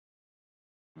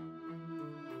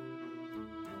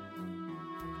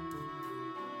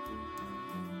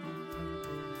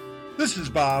This is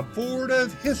Bob Ford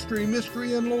of History,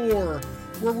 Mystery, and Lore,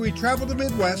 where we travel the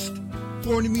Midwest,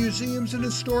 going to museums and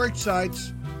historic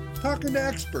sites, talking to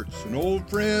experts and old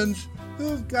friends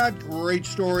who've got great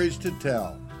stories to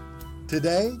tell.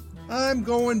 Today, I'm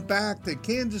going back to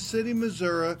Kansas City,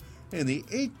 Missouri, in the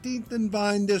 18th and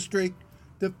Vine District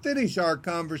to finish our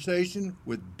conversation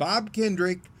with Bob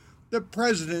Kendrick, the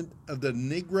president of the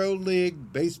Negro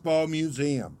League Baseball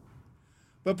Museum.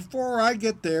 But before I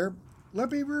get there, let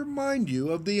me remind you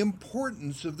of the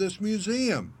importance of this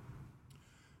museum.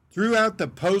 Throughout the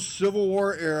post-Civil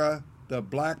War era, the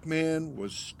black man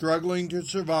was struggling to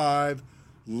survive,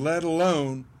 let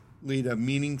alone lead a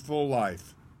meaningful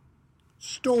life.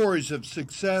 Stories of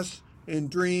success and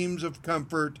dreams of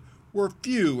comfort were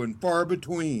few and far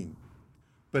between,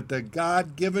 but the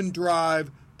God-given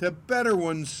drive to better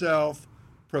oneself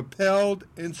propelled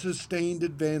and sustained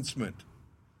advancement.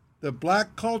 The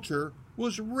black culture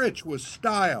was rich with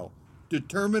style,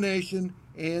 determination,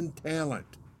 and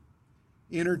talent.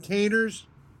 Entertainers,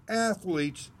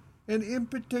 athletes, and in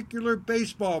particular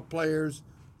baseball players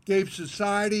gave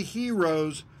society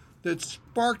heroes that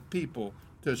sparked people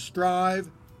to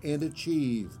strive and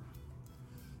achieve.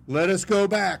 Let us go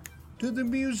back to the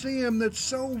museum that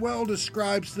so well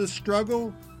describes the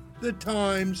struggle, the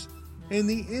times, and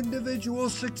the individual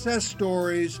success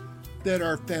stories that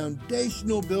are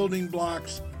foundational building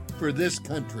blocks for this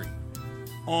country.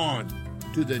 On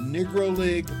to the Negro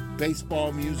League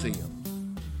Baseball Museum.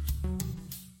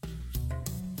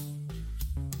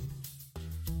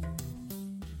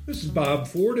 This is Bob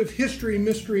Ford of History,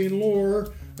 Mystery, and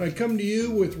Lore. I come to you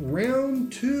with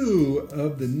round 2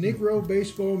 of the Negro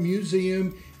Baseball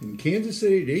Museum in Kansas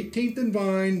City at 18th and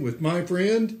Vine with my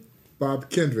friend Bob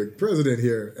Kendrick, president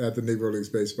here at the Negro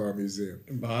League Baseball Museum.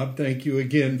 Bob, thank you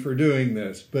again for doing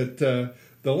this. But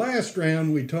the last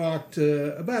round we talked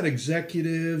about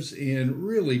executives and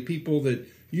really people that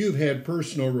you've had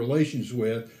personal relations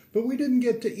with, but we didn't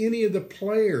get to any of the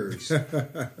players.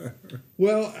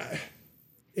 Well,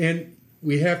 and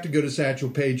we have to go to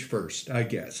Satchel Paige first, I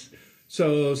guess.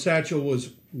 So Satchel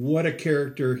was what a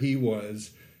character he was.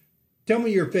 Tell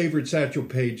me your favorite Satchel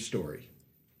Paige story.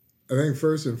 I think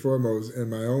first and foremost,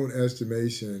 in my own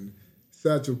estimation,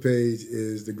 Satchel Paige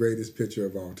is the greatest pitcher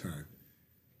of all time.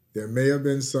 There may have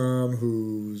been some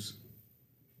who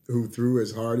threw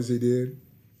as hard as he did.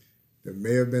 There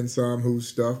may have been some whose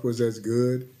stuff was as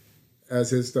good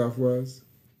as his stuff was.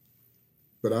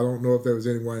 But I don't know if there was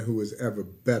anyone who was ever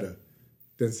better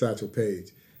than Satchel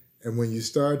Paige. And when you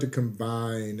start to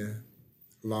combine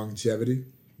longevity,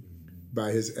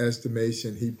 by his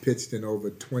estimation, he pitched in over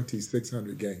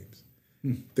 2,600 games.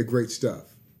 The great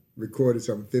stuff. Recorded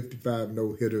some 55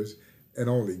 no-hitters and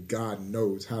only God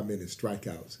knows how many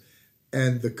strikeouts.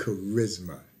 And the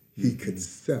charisma. He could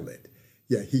sell it.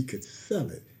 Yeah, he could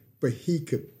sell it, but he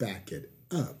could back it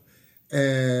up.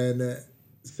 And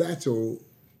Satchel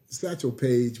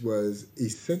Paige was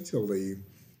essentially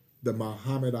the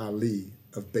Muhammad Ali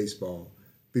of baseball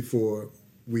before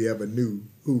we ever knew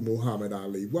who Muhammad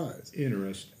Ali was.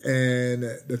 Interesting. And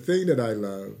the thing that I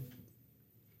love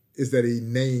is that he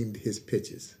named his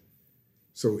pitches.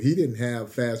 So he didn't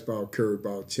have fastball,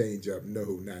 curveball, changeup.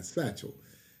 No, not Satchel.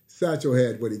 Satchel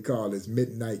had what he called his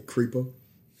midnight creeper.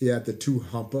 He had the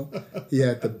two-humper. He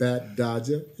had the bat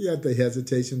dodger. He had the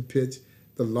hesitation pitch,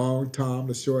 the long tom,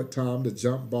 the short tom, the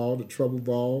jump ball, the trouble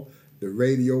ball, the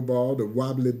radio ball, the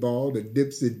wobbly ball, the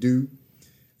dipsy-do.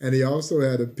 And he also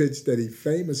had a pitch that he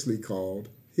famously called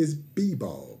his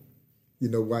B-ball. You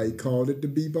know why he called it the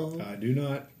B-ball? I do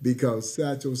not. Because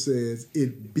Satchel says,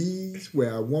 it bees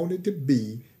where I want it to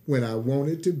be when I want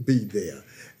it to be there.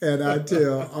 And I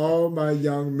tell all my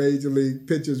young major league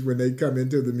pitchers when they come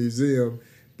into the museum,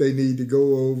 they need to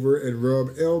go over and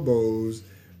rub elbows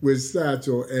with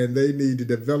Satchel, and they need to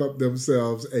develop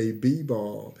themselves a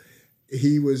B-ball.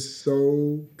 He was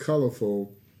so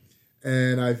colorful,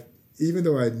 and even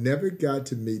though I never got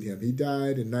to meet him, he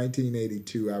died in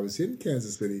 1982. I was in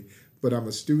Kansas City, but I'm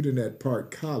a student at Park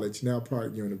College, now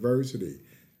Park University.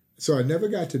 So I never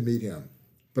got to meet him,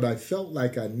 but I felt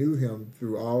like I knew him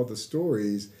through all the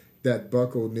stories that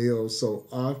Buck O'Neil so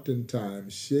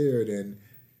oftentimes shared. And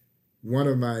one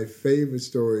of my favorite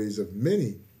stories of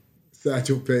many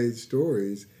Satchel Paige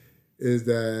stories is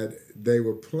that they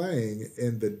were playing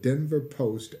in the Denver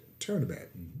Post tournament.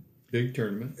 Big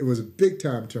tournament. It was a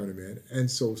big-time tournament. And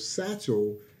so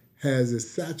Satchel has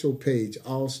his Satchel Paige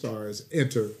All-Stars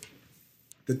enter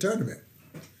the tournament.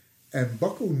 And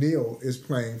Buck O'Neil is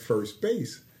playing first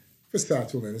base for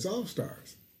Satchel and his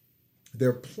All-Stars.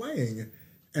 They're playing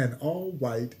an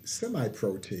all-white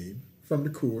semi-pro team from the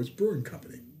Coors Brewing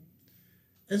Company.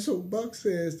 And so Buck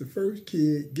says the first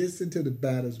kid gets into the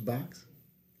batter's box.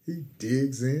 He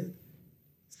digs in.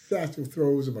 Satchel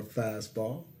throws him a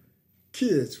fastball.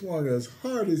 Kid swung as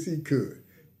hard as he could,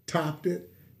 topped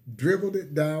it, dribbled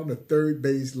it down the third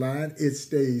base line. It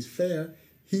stays fair.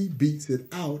 He beats it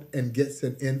out and gets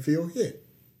an infield hit.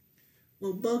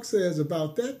 Well, Buck says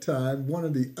about that time, one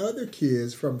of the other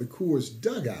kids from the Coors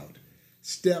dugout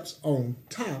steps on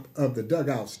top of the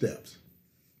dugout steps.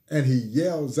 And he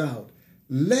yells out,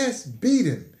 "Let's beat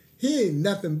him. He ain't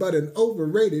nothing but an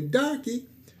overrated darky."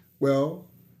 Well,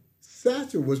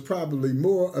 Satchel was probably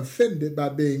more offended by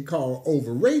being called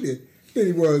overrated than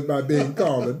he was by being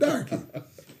called a darky.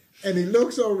 And he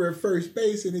looks over at first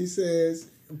base and he says,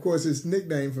 of course, his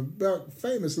nickname for Buck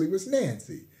famously was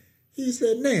Nancy. He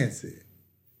said, "Nancy,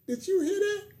 did you hear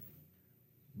that?"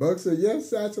 Buck said, "Yes,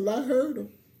 Satchel, I heard him."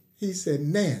 He said,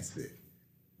 "Nancy,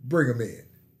 bring him in."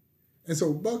 And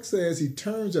so Buck says he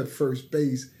turns at first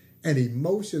base and he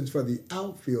motions for the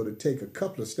outfield to take a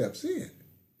couple of steps in.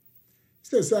 He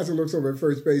said Satchel looks over at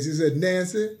first base. He said,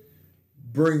 "Nancy,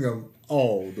 bring him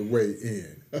all the way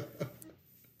in."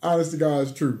 Honest to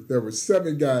God's truth, there were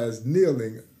 7 guys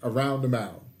kneeling around the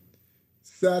mound.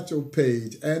 Satchel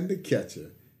Paige and the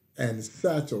catcher, and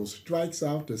Satchel strikes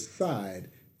out the side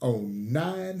on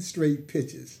 9 straight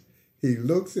pitches. He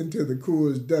looks into the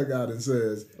Coors dugout and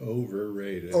says,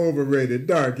 "Overrated. Overrated,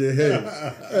 darky, hey."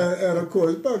 and of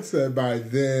course, Buck said by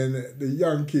then, the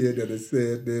young kid that had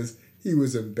said this, he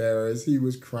was embarrassed. He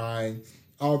was crying.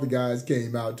 All the guys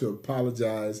came out to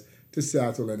apologize to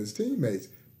Satchel and his teammates.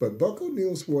 But Buck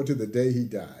O'Neil swore to the day he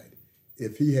died,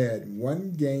 if he had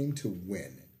one game to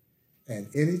win and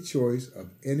any choice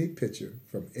of any pitcher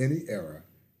from any era,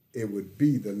 it would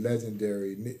be the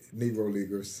legendary Negro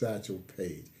leaguer Satchel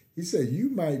Paige. He said you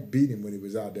might beat him when he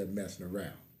was out there messing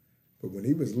around, but when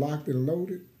he was locked and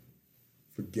loaded,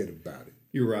 forget about it.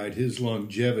 You're right. His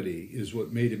longevity is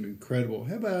what made him incredible.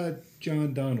 How about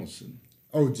John Donaldson?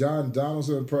 Oh, John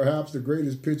Donaldson, perhaps the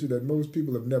greatest pitcher that most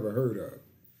people have never heard of.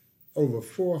 Over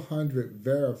 400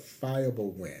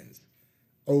 verifiable wins,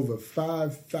 over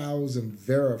 5,000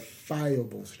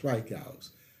 verifiable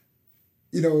strikeouts.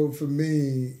 You know, for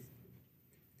me,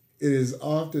 it is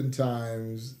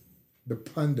oftentimes the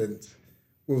pundits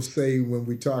will say when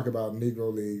we talk about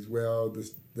Negro Leagues, well, the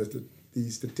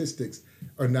statistics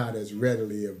are not as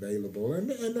readily available, and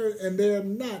they're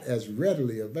not as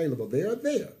readily available. They are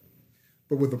there.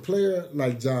 But with a player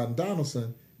like John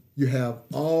Donaldson, you have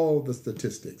all the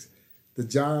statistics. The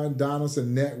John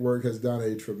Donaldson Network has done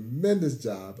a tremendous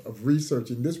job of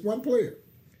researching this one player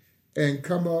and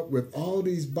come up with all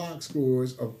these box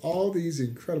scores of all these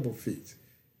incredible feats.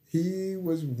 He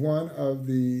was one of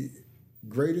the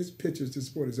greatest pitchers this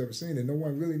sport has ever seen, and no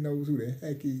one really knows who the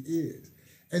heck he is.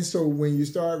 And so when you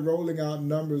start rolling out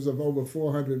numbers of over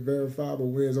 400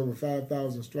 verifiable wins, over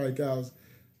 5,000 strikeouts,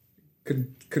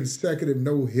 consecutive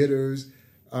no-hitters,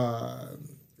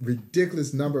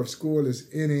 ridiculous number of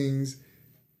scoreless innings,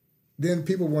 then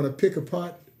people want to pick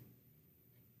apart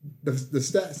the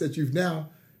stats that you've now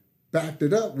backed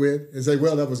it up with and say,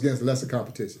 well, that was against lesser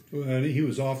competition. Well, and he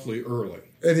was awfully early.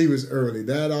 And he was early.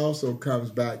 That also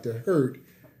comes back to hurt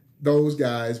those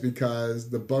guys because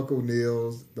the Buck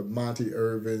O'Neills, the Monty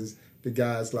Irvins, the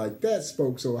guys like that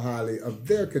spoke so highly of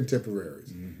their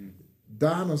contemporaries. Mm-hmm.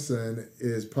 Donaldson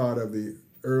is part of the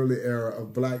early era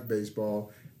of black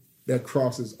baseball that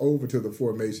crosses over to the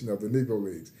formation of the Negro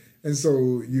Leagues. And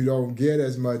so you don't get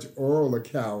as much oral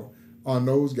account on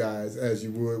those guys as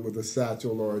you would with a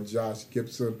Satchel or a Josh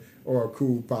Gibson or a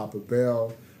Cool Papa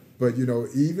Bell. But, you know,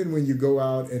 even when you go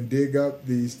out and dig up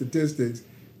the statistics,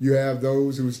 you have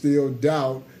those who still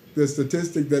doubt the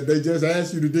statistic that they just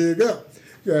asked you to dig up.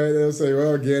 Okay, they'll say,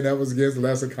 well, again, that was against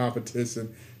lesser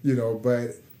competition, you know.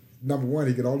 But, number one,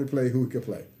 he could only play who he could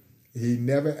play. He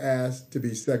never asked to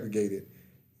be segregated.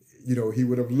 You know, he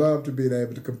would have loved to be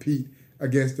able to compete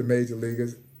against the major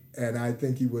leaguers, and I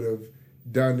think he would have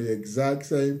done the exact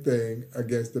same thing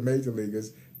against the major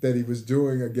leaguers that he was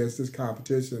doing against this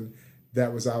competition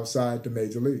that was outside the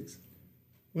major leagues.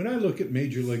 When I look at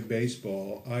Major League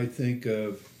Baseball, I think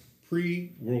of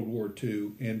pre-World War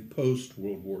II and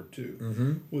post-World War II.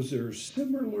 Mm-hmm. Was there a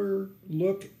similar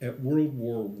look at World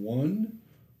War I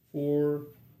for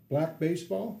black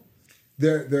baseball?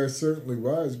 There certainly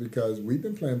was, because we've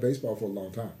been playing baseball for a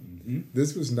long time. Mm-hmm.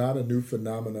 This was not a new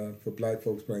phenomenon for black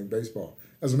folks playing baseball.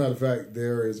 As a matter of fact,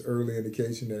 there is early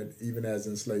indication that even as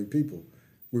enslaved people,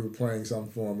 we were playing some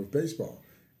form of baseball.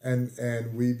 And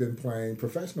we've been playing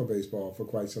professional baseball for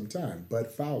quite some time.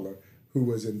 Bud Fowler, who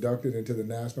was inducted into the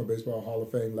National Baseball Hall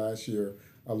of Fame last year,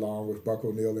 along with Buck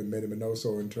O'Neil and Minnie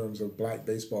Minoso in terms of black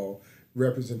baseball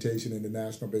representation in the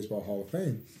National Baseball Hall of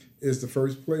Fame, is the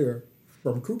first player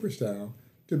from Cooperstown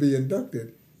to be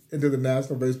inducted into the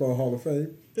National Baseball Hall of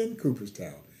Fame in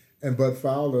Cooperstown. And Bud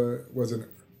Fowler was an,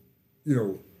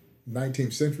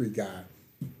 19th century guy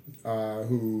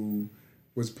who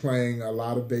was playing a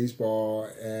lot of baseball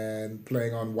and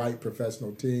playing on white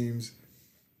professional teams,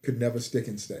 could never stick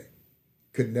and stay.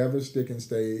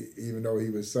 Even though he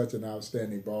was such an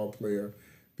outstanding ball player,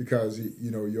 because,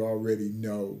 you already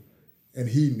know, and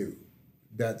he knew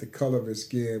that the color of his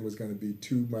skin was going to be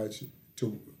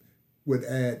would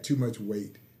add too much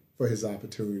weight for his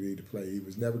opportunity to play. He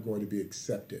was never going to be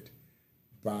accepted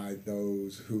by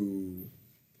those who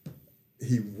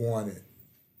he wanted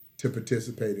to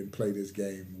participate and play this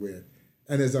game with.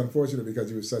 And it's unfortunate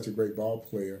because he was such a great ball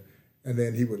player. And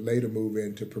then he would later move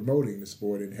into promoting the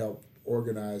sport and help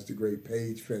organize the great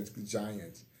Page Fence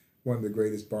Giants, one of the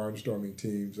greatest barnstorming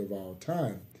teams of all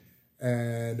time.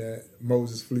 And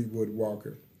Moses Fleetwood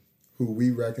Walker, who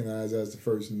we recognize as the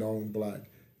first known black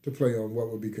to play on what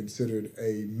would be considered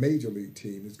a major league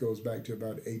team. This goes back to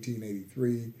about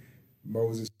 1883.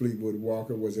 Moses Fleetwood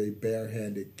Walker was a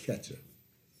barehanded catcher.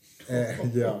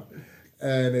 And,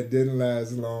 and it didn't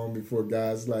last long before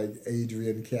guys like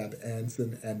Adrian Cap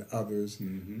Anson and others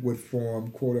would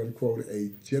form, quote unquote, a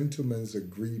gentleman's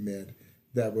agreement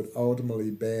that would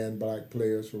ultimately ban black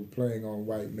players from playing on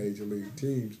white major league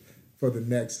teams for the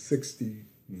next 60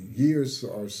 years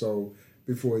or so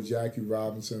before Jackie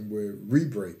Robinson would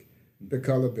re-break the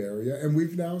color barrier. And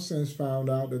we've now since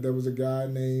found out that there was a guy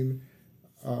named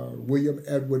William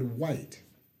Edward White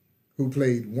who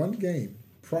played one game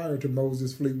prior to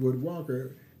Moses Fleetwood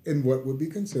Walker in what would be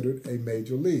considered a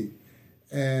major league.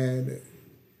 And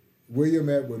William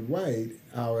Edward White,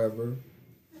 however,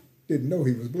 didn't know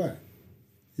he was black.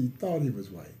 He thought he was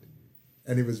white.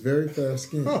 And he was very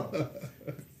fair-skinned.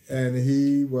 And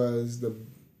he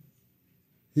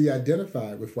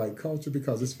identified with white culture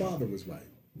because his father was white.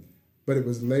 But it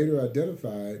was later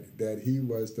identified that he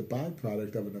was the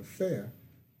byproduct of an affair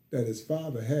that his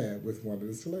father had with one of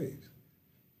the slaves,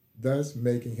 thus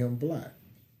making him black.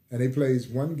 And he plays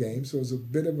one game, so it's a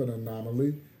bit of an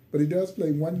anomaly, but he does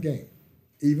play one game,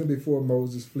 even before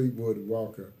Moses Fleetwood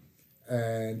Walker,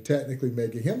 and technically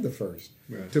making him the first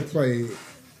to play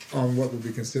on what would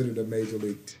be considered a major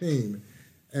league team.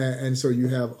 And so you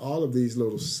have all of these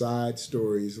little side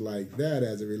stories like that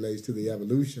as it relates to the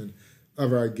evolution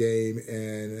of our game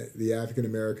and the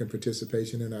African-American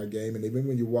participation in our game. And even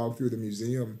when you walk through the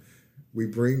museum, we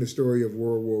bring the story of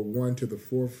World War I to the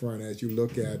forefront as you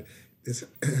look at this,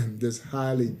 this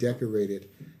highly decorated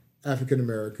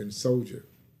African-American soldier.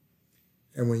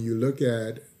 And when you look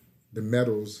at the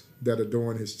medals that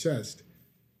adorn his chest,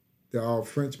 they're all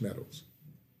French medals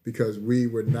because we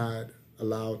were not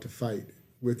allowed to fight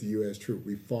with the U.S. troop.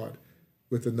 We fought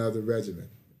with another regiment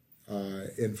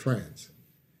in France.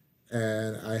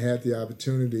 And I had the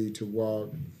opportunity to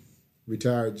walk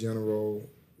retired General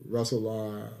Russell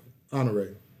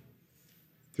Honore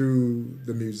through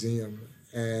the museum,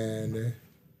 and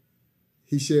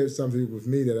he shared something with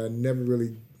me that I never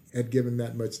really had given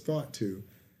that much thought to,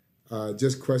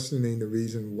 just questioning the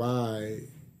reason why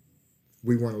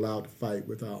we weren't allowed to fight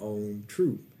with our own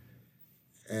troop.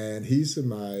 And he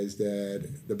surmised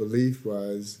that the belief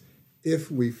was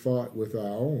if we fought with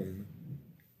our own,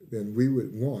 then we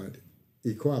would want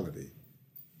equality.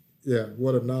 Yeah,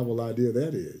 what a novel idea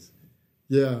that is.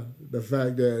 Yeah, the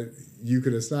fact that you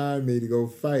could assign me to go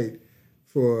fight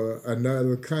for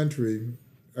another country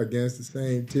against the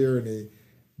same tyranny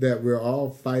that we're all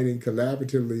fighting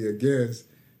collaboratively against,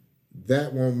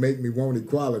 that won't make me want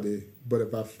equality. But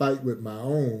if I fight with my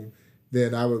own,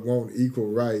 then I would want equal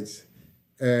rights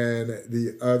and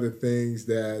the other things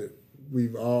that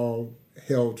we've all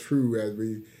held true as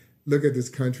we look at this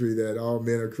country, that all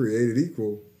men are created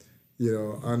equal,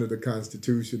 under the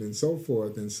Constitution and so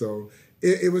forth. And so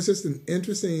it was just an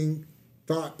interesting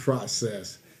thought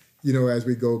process, as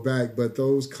we go back. But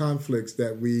those conflicts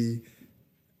that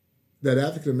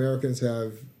African Americans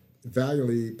have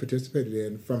valiantly participated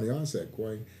in from the onset,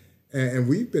 and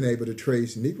we've been able to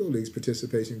trace Negro League's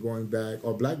participation going back,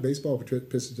 or black baseball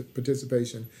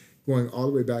participation going all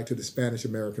the way back to the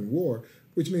Spanish-American War,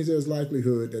 which means there's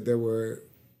likelihood that there were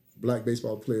black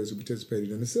baseball players who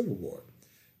participated in the Civil War.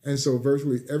 And so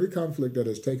virtually every conflict that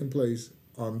has taken place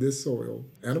on this soil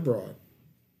and abroad,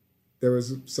 there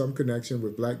was some connection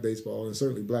with black baseball, and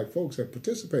certainly black folks have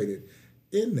participated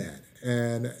in that.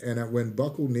 And when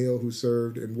Buck O'Neil, who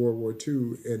served in World War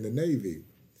II in the Navy,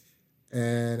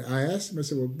 and I asked him, I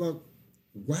said, well, Buck,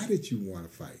 why did you want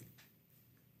to fight?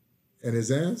 And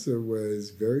his answer was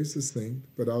very succinct,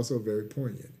 but also very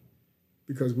poignant,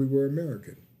 because we were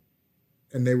American.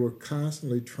 And they were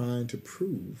constantly trying to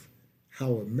prove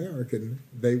how American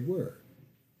they were.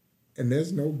 And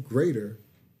there's no greater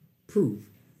proof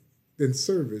than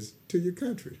service to your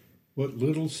country. What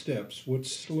little steps, what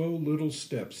slow little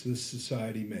steps this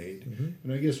society made. Mm-hmm.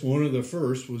 And I guess one of the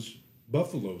first was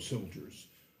Buffalo Soldiers.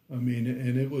 I mean,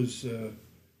 and it was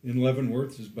in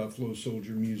Leavenworth is Buffalo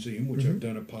Soldier Museum, which I've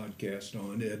done a podcast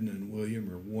on. Edna and William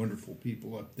are wonderful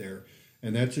people up there.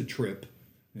 And that's a trip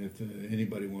if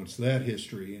anybody wants that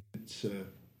history. It's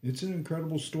an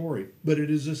incredible story, but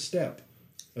it is a step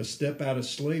out of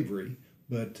slavery,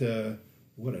 but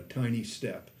what a tiny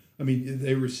step. I mean,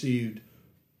 they received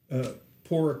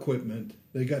poor equipment.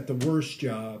 They got the worst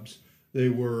jobs. They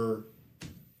were,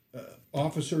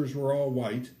 officers were all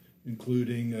white,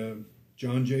 including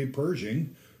John J.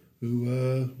 Pershing,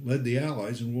 who led the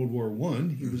Allies in World War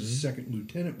I. He was a second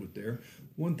lieutenant with there.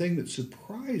 One thing that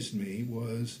surprised me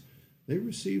was they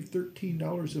received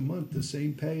 $13 a month, the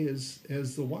same pay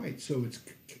as the whites. So it's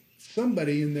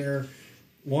somebody in there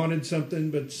wanted something,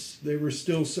 but they were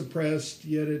still suppressed,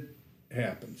 yet it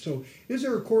happened. So is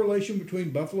there a correlation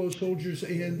between Buffalo Soldiers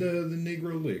and the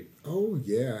Negro League? Oh,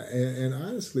 yeah. And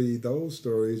honestly, those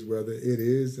stories, whether it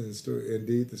is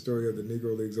indeed the story of the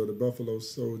Negro Leagues or the Buffalo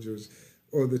Soldiers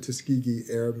or the Tuskegee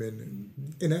Airmen,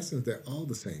 in essence, they're all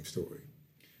the same story.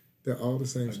 They're all the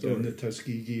same story. Done the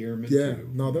Tuskegee Airmen too. Too.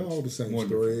 No, they're all the same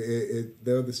Wonderful. story.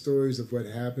 They're the stories of what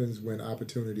happens when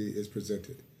opportunity is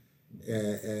presented,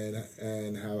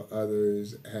 and how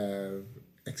others have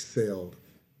excelled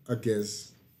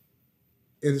against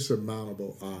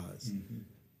insurmountable odds.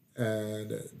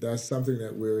 And that's something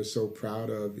that we're so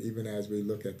proud of, even as we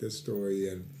look at this story.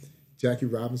 And Jackie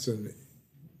Robinson,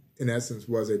 in essence,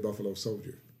 was a Buffalo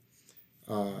Soldier,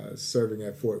 serving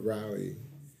at Fort Riley.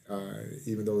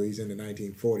 Even though he's in the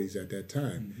 1940s at that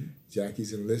time.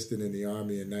 Jackie's enlisted in the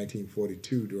Army in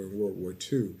 1942 during World War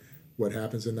II. What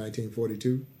happens in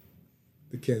 1942?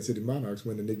 The Kansas City Monarchs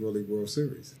win the Negro League World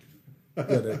Series.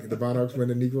 The Monarchs win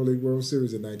the Negro League World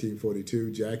Series in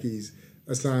 1942. Jackie's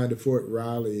assigned to Fort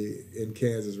Riley in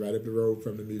Kansas, right up the road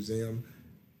from the museum.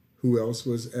 Who else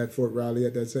was at Fort Riley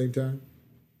at that same time?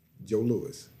 Joe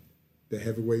Louis, the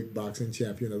heavyweight boxing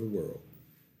champion of the world.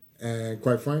 And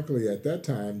quite frankly, at that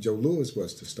time, Joe Louis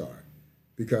was the star,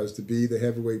 because to be the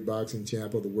heavyweight boxing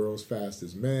champ or the world's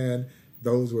fastest man,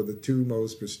 those were the two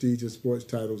most prestigious sports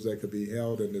titles that could be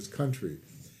held in this country.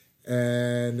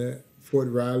 And Fort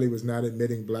Riley was not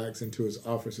admitting blacks into its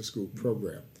officer school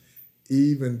program,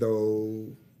 even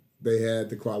though they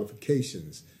had the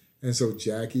qualifications. And so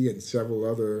Jackie and several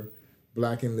other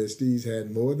black enlistees had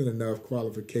more than enough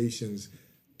qualifications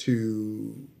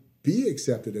to be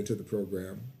accepted into the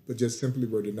program, but just simply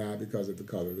were denied because of the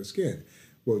color of their skin.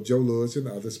 Well, Joe Louis and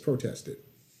others protested.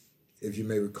 If you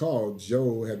may recall,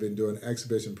 Joe had been doing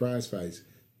exhibition prize fights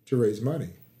to raise money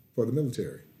for the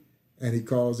military, and he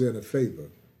calls in a favor.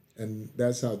 And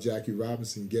that's how Jackie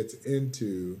Robinson gets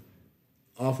into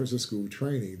officer school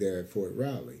training there at Fort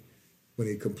Riley. When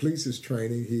he completes his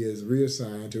training, he is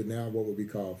reassigned to now what would be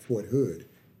called Fort Hood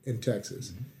in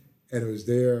Texas. And it was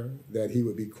there that he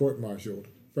would be court-martialed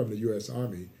from the U.S.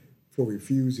 Army for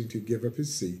refusing to give up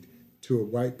his seat to a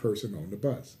white person on the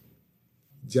bus.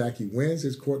 Jackie wins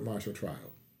his court-martial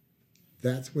trial.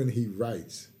 That's when he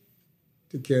writes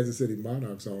to Kansas City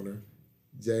Monarchs owner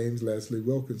James Leslie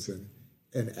Wilkinson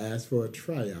and asks for a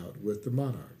tryout with the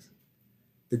Monarchs.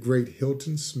 The great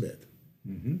Hilton Smith.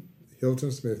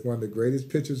 Hilton Smith, one of the greatest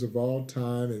pitchers of all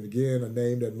time, and again, a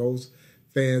name that most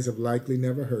fans have likely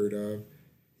never heard of.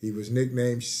 He was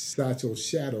nicknamed Satchel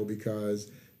Shadow because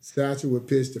Satchel would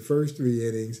pitch the first 3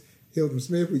 innings. Hilton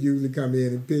Smith would usually come in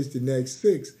and pitch the next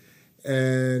 6.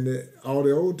 And all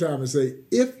the old timers say,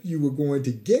 if you were going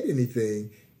to get anything,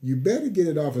 you better get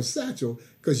it off of Satchel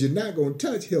because you're not going to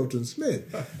touch Hilton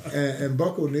Smith. and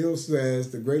Buck O'Neill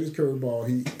says the greatest curveball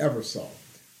he ever saw.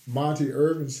 Monty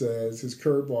Irvin says his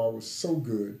curveball was so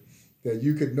good that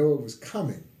you could know it was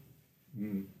coming.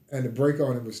 And the break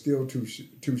on it was still too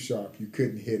sharp. You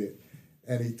couldn't hit it.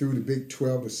 And he threw the big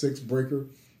 12-6 breaker.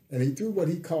 And he threw what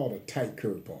he called a tight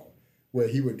curveball, where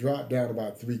he would drop down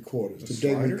about 3/4.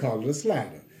 Today we call it a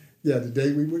slider. Yeah,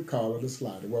 today we would call it a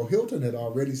slider. Well, Hilton had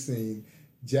already seen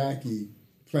Jackie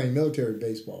playing military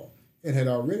baseball and had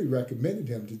already recommended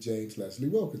him to James Leslie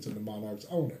Wilkinson, the Monarchs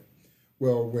owner.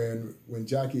 Well, when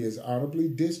Jackie is honorably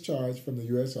discharged from the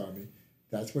U.S. Army,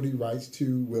 that's when he writes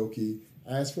to Wilkie,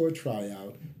 asks for a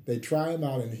tryout. They try him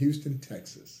out in Houston,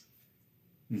 Texas.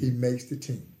 He makes the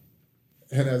team.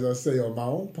 And as I say on my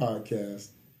own podcast,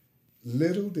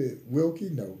 Little did Wilkie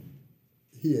know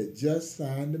he had just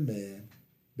signed a man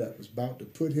that was about to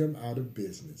put him out of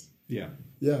business. Yeah.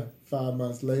 Yeah, 5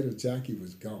 months later, Jackie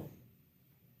was gone.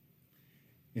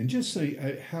 And just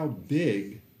say how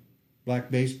big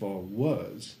black baseball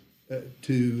was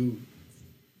to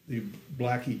the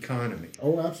black economy.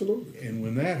 Oh, absolutely. And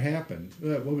when that happened,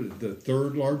 what was it, the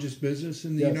third largest business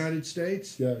in the United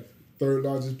States? Yeah, third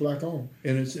largest black owned.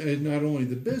 And it's not only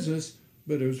the business,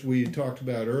 but as we talked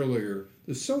about earlier,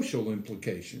 the social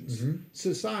implications,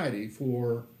 society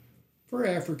for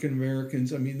African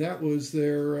Americans. I mean, that was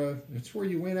that's where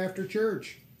you went after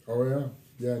church. Oh, yeah.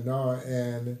 Yeah, no,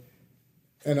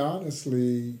 and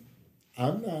honestly,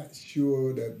 I'm not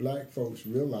sure that black folks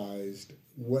realized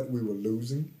what we were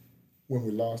losing when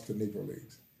we lost the Negro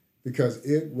Leagues, because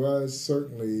it was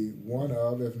certainly one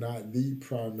of, if not the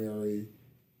primary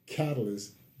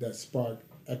catalyst that sparked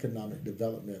economic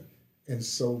development in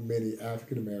so many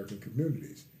African American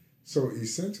communities. So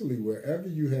essentially, wherever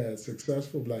you had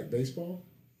successful black baseball,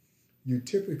 you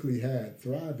typically had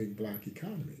thriving black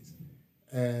economies.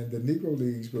 And the Negro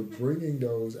Leagues were bringing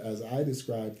those, as I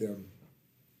described them,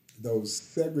 those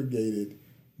segregated,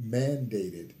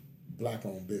 mandated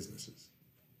black-owned businesses.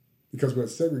 Because what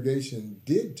segregation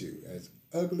did do, as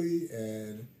ugly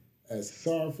and as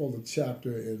sorrowful a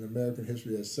chapter in American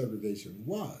history as segregation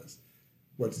was,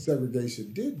 what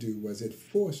segregation did do was it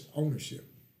forced ownership.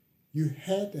 You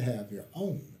had to have your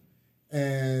own.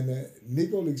 And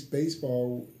Negro Leagues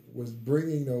Baseball was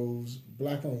bringing those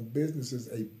black-owned businesses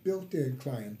a built-in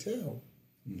clientele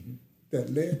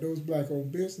that led those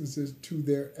black-owned businesses to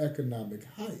their economic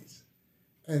heights.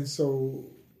 And so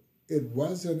it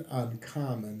wasn't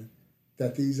uncommon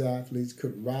that these athletes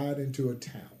could ride into a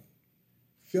town,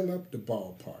 fill up the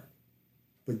ballpark,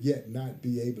 but yet not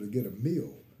be able to get a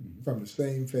meal from the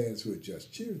same fans who had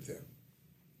just cheered them.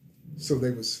 So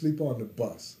they would sleep on the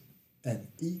bus and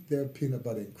eat their peanut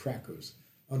butter and crackers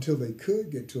until they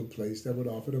could get to a place that would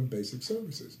offer them basic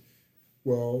services.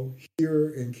 Well, here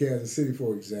in Kansas City,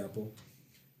 for example,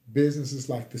 businesses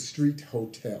like the Street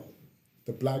Hotel,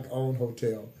 the black-owned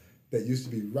hotel that used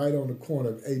to be right on the corner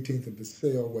of 18th and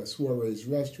Paseo, where Suarez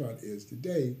Restaurant is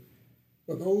today,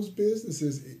 well, those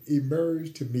businesses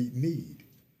emerged to meet need.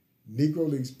 Negro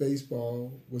Leagues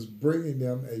Baseball was bringing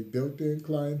them a built-in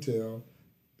clientele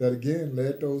that, again,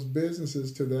 led those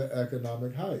businesses to their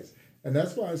economic heights. And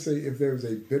that's why I say if there's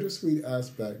a bittersweet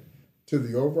aspect to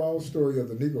the overall story of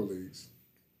the Negro Leagues,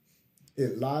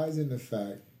 it lies in the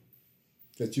fact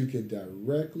that you can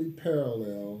directly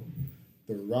parallel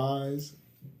the rise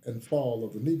and fall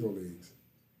of the Negro Leagues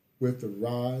with the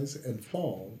rise and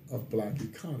fall of black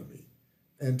economy.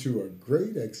 And to a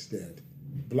great extent,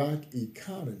 black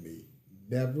economy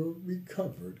never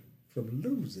recovered from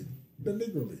losing the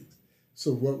Negro Leagues.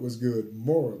 So what was good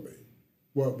morally,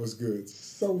 what was good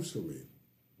socially,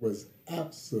 was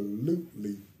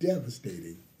absolutely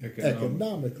devastating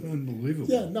economically. Unbelievable.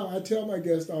 Yeah, no, I tell my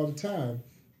guests all the time,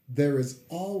 there is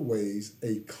always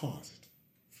a cost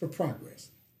for progress.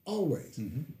 Always.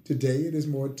 Today it is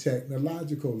more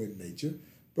technological in nature,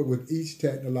 but with each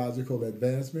technological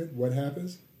advancement, what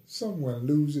happens? Someone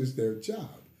loses their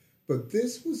job. But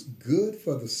this was good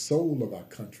for the soul of our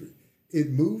country.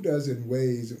 It moved us in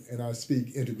ways, and I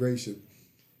speak integration,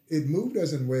 it moved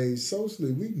us in ways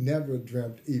socially we never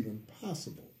dreamt even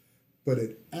possible. But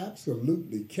it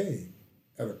absolutely came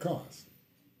at a cost.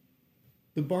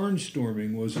 The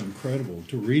barnstorming was incredible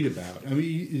to read about. I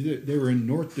mean, they were in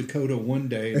North Dakota one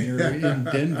day and they were in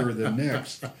Denver the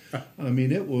next. I mean,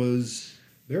 they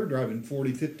were driving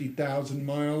 40, 50,000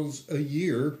 miles a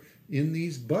year in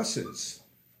these buses.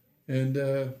 And,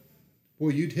 boy,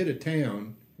 you'd hit a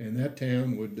town and that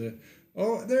town would,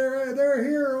 oh, they're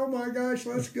here. Oh, my gosh,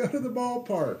 let's go to the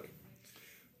ballpark.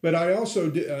 But I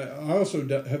also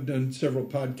have done several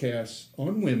podcasts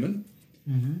on women.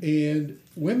 And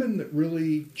women that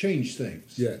really change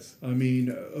things. Yes. I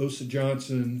mean, Osa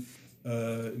Johnson,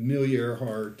 Amelia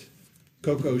Earhart,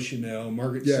 Coco Chanel,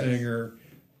 Margaret Sanger.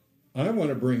 I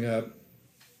want to bring up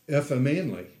Effa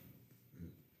Manley.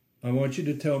 I want you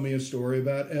to tell me a story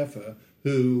about Effa,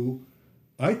 who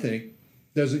I think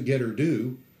doesn't get her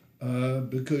due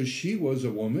because she was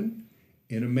a woman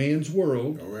in a man's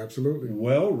world. Oh, absolutely.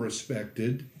 Well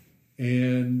respected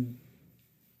and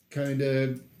kind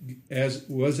of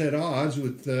was at odds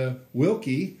with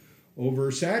Wilkie over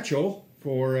Satchel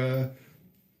for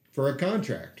a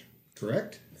contract,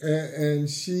 correct? And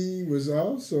she was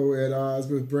also at odds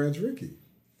with Branch Rickey.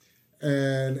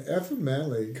 And Effa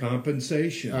Manley...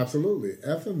 Compensation. Absolutely.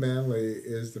 Effa Manley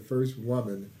is the first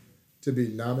woman to be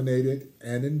nominated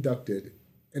and inducted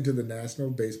into the National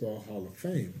Baseball Hall of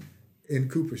Fame in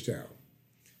Cooperstown.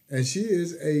 And she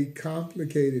is a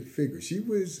complicated figure. She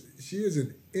is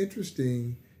an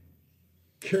interesting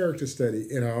character study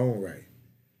in her own right.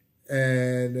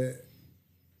 And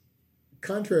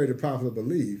contrary to popular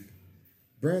belief,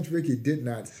 Branch Rickey did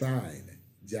not sign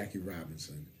Jackie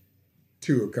Robinson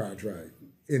to a contract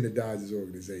in the Dodgers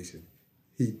organization.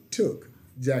 He took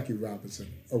Jackie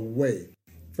Robinson away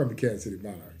from the Kansas City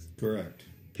Monarchs. Correct.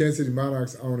 Kansas City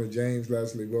Monarchs owner James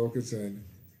Leslie Wilkinson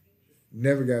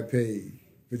never got paid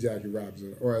for Jackie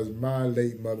Robinson, or as my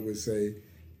late mother would say,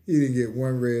 he didn't get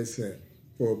 1 red cent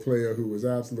for a player who was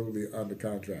absolutely under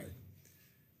contract.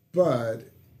 But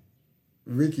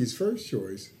Rickey's first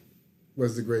choice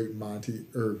was the great Monty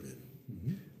Irvin.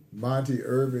 Mm-hmm. Monty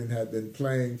Irvin had been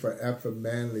playing for Effa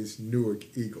Manley's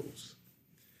Newark Eagles.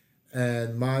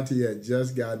 And Monty had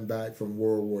just gotten back from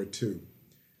World War II,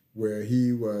 where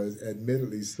he was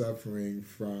admittedly suffering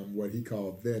from what he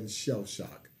called then shell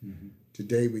shock. Mm-hmm.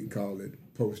 Today we call it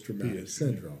post-traumatic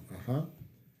syndrome.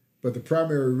 But the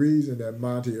primary reason that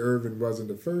Monty Irvin wasn't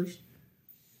the first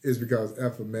is because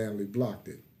Effa Manley blocked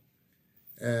it.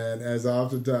 And as I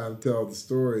oftentimes tell the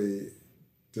story,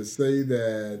 to say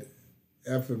that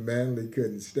Effa Manley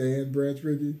couldn't stand Branch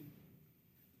Rickey,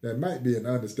 that might be an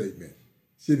understatement.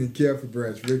 She didn't care for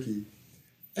Branch Rickey,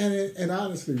 and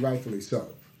honestly, rightfully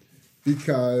so,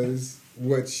 because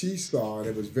what she saw, and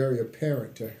it was very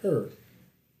apparent to her,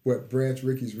 what Branch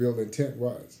Rickey's real intent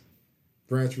was.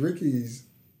 Branch Rickey's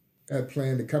had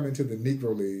planned to come into the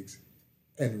Negro Leagues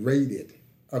and raid it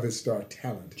of its star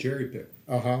talent. Cherry pick.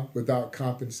 Without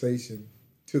compensation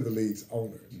to the league's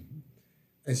owners. Mm-hmm.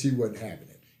 And she wasn't having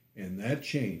it. And that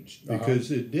changed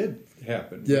because it did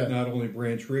happen. Yeah. Not only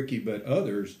Branch Rickey, but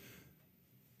others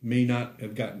may not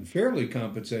have gotten fairly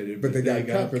compensated, but they got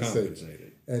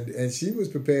compensated. And she was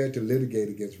prepared to litigate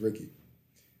against Rickey.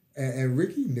 And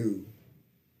Rickey knew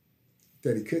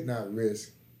that he could not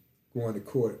risk going to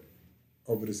court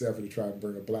over this effort to try and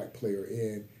bring a black player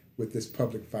in with this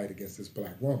public fight against this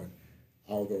black woman,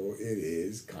 although it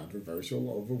is controversial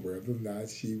over whether or not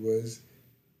she was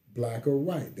black or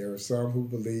white. There are some who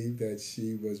believe that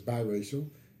she was biracial,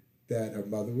 that her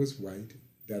mother was white,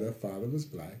 that her father was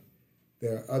black.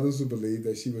 There are others who believe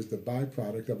that she was the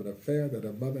byproduct of an affair that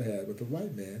her mother had with a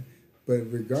white man,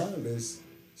 but regardless,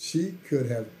 she could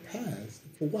have passed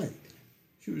for white.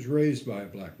 She was raised by a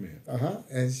black man.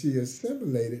 And she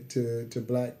assimilated to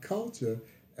black culture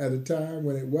at a time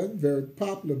when it wasn't very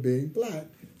popular being black,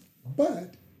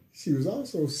 but she was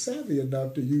also savvy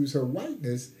enough to use her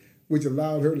whiteness, which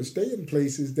allowed her to stay in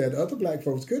places that other black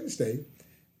folks couldn't stay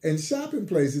and shop in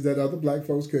places that other black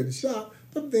folks couldn't shop.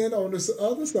 But then on the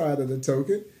other side of the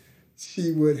token,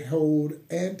 she would hold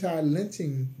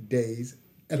anti-lynching days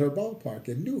at her ballpark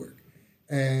in Newark.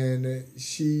 And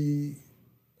she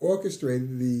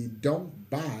orchestrated the Don't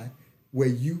Buy Where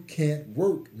You Can't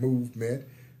Work movement,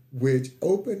 which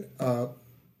opened up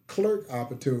clerk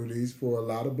opportunities for a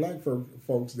lot of black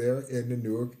folks there in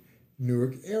the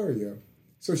Newark area.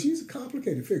 So she's a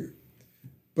complicated figure.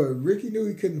 But Rickey knew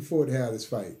he couldn't afford to have this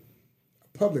fight,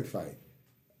 a public fight,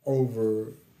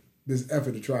 over this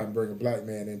effort to try and bring a black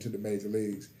man into the major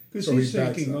leagues. Because he's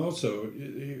thinking also,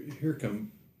 here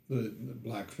come the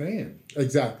black fan.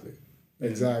 Exactly.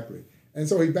 And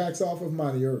so he backs off of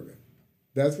Monty Irvin.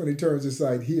 That's when he turns his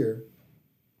sight here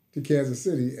to Kansas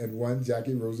City and one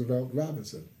Jackie Roosevelt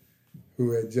Robinson,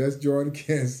 who had just joined the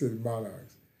Kansas City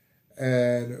Monarchs.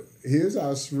 And here's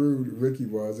how shrewd Rickey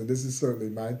was, and this is certainly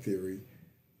my theory,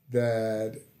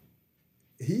 that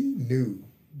he knew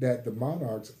that the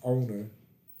Monarchs owner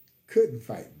couldn't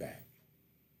fight back.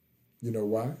 You know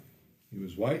why? He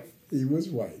was white? He was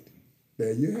white.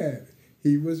 There you have it.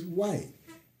 He was white.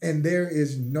 And there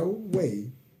is no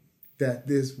way that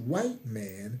this white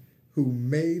man who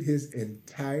made his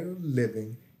entire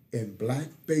living in black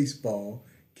baseball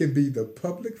can be the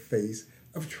public face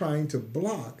of trying to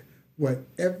block what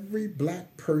every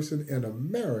black person in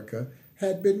America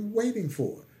had been waiting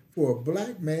for a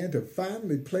black man to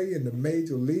finally play in the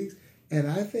major leagues. And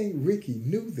I think Rickey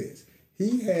knew this.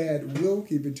 He had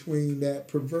Wilkie between that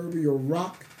proverbial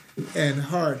rock and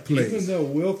hard place. Even though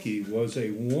Wilkie was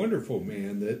a wonderful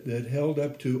man that held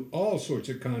up to all sorts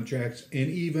of contracts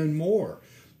and even more,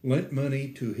 lent money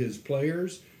to his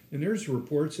players, and there's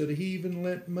reports that he even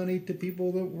lent money to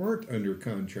people that weren't under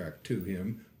contract to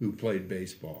him who played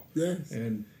baseball. Yes.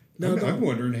 And I'm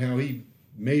wondering how he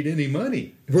made any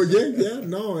money. Well,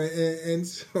 no. And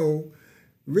so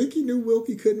Rickey knew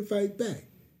Wilkie couldn't fight back.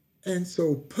 And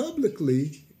so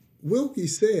publicly, Wilkie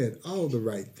said all the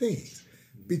right things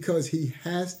because he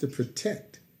has to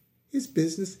protect his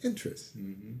business interests.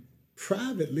 Mm-hmm.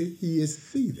 Privately, he is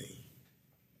seething.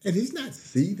 And he's not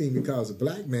seething because a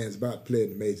black man's about to play in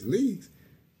the major leagues.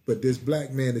 But this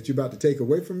black man that you're about to take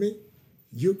away from me,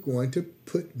 you're going to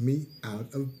put me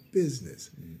out of business.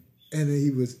 And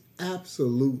he was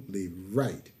absolutely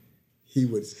right. He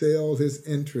would sell his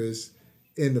interest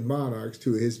in the Monarchs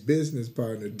to his business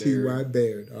partner, T.Y.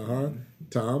 Baird,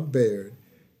 Tom Baird,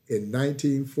 in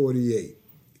 1948,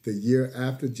 the year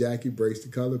after Jackie breaks the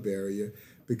color barrier,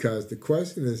 because the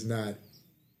question is not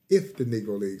if the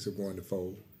Negro Leagues are going to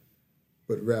fold,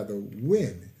 but rather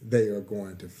when they are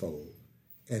going to fold.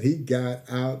 And he got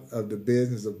out of the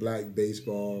business of black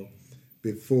baseball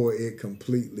before it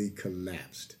completely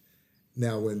collapsed.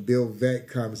 Now, when Bill Veeck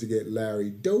comes to get Larry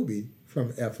Doby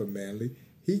from Effa Manley,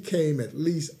 he came at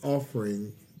least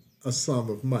offering a sum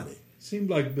of money. Seemed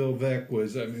like Bill Veeck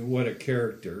was, I mean, what a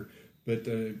character. But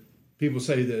people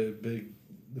say the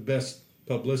best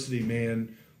publicity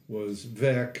man was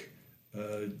Veeck,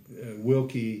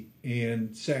 Wilkie,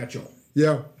 and Satchel.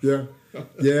 Yeah.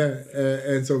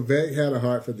 And so Veeck had a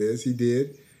heart for this. He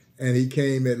did. And he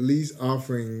came at least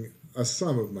offering a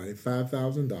sum of money,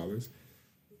 $5,000.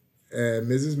 And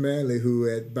Mrs. Manley,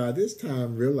 who by this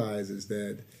time realizes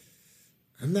that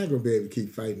I'm not going to be able to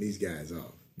keep fighting these guys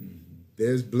off. Mm-hmm.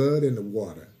 There's blood in the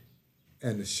water,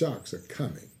 and the sharks are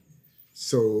coming.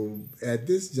 So at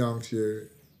this juncture,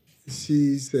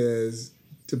 she says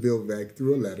to Bill Veeck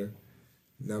through a letter,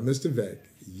 now, Mr. Veeck,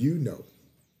 you know,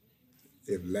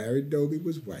 if Larry Doby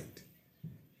was white,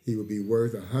 he would be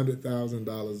worth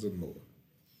 $100,000 or more.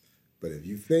 But if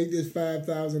you think this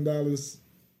 $5,000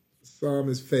 sum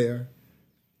is fair,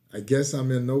 I guess I'm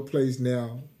in no place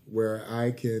now where I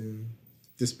can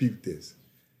dispute this.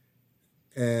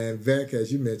 And Veeck,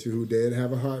 as you mentioned, who did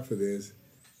have a heart for this,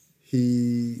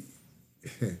 he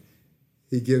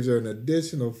gives her an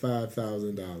additional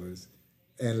 $5,000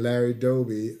 and Larry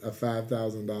Doby a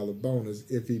 $5,000 bonus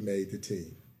if he made the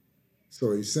team.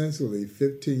 So essentially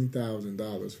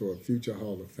 $15,000 for a future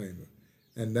Hall of Famer.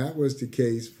 And that was the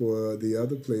case for the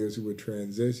other players who were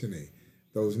transitioning.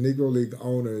 Those Negro League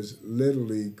owners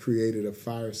literally created a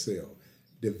fire sale,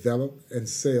 develop and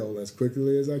sell as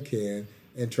quickly as I can,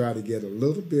 and try to get a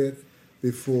little bit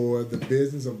before the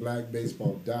business of black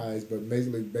baseball dies. But Major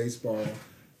League Baseball,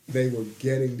 they were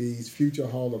getting these future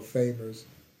Hall of Famers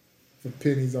for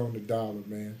pennies on the dollar,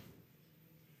 man.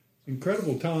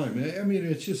 Incredible time. I mean,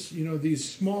 it's just, these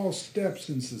small steps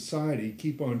in society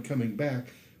keep on coming back.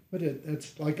 But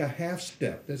that's like a half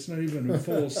step. That's not even a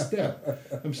full step.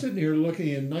 I'm sitting here looking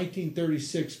in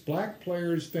 1936, black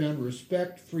players found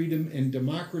respect, freedom, and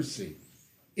democracy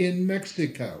in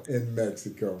Mexico. In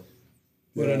Mexico.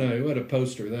 What a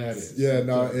poster that is. Yeah,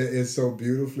 no, it so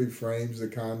beautifully frames the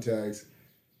context.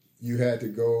 You had to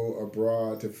go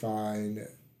abroad to find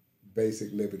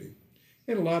basic liberty.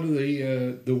 And a lot of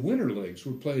the winter leagues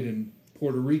were played in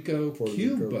Puerto Rico,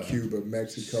 Cuba,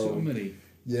 Mexico. So many.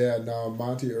 Yeah, no,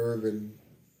 Monty Irvin,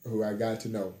 who I got to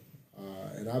know,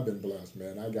 and I've been blessed,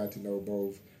 man. I got to know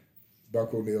both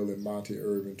Buck O'Neill and Monty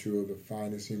Irvin, two of the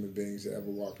finest human beings that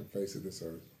ever walked the face of this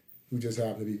earth, who just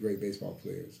happen to be great baseball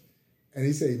players. And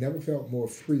he said he never felt more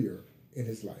freer in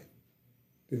his life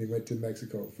than he went to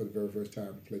Mexico for the very first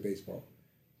time to play baseball.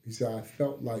 He said, I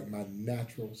felt like my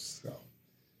natural self.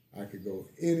 I could go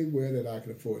anywhere that I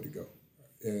could afford to go.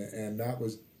 And that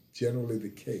was generally the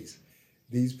case.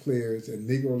 These players and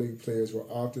Negro League players were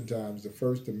oftentimes the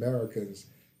first Americans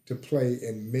to play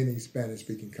in many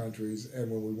Spanish-speaking countries. And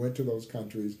when we went to those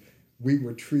countries, we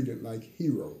were treated like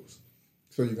heroes.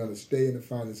 So you're going to stay in the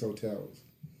finest hotels,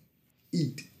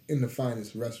 eat in the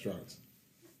finest restaurants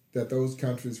that those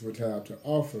countries would have to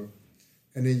offer.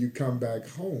 And then you come back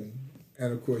home,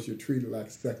 and of course, you're treated like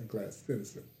a second-class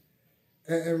citizen.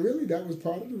 And really, that was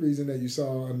part of the reason that you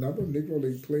saw a number of Negro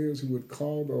League players who would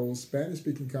call those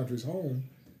Spanish-speaking countries home,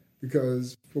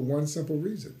 because for one simple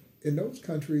reason. In those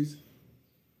countries,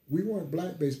 we weren't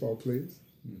black baseball players.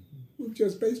 We were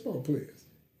just baseball players.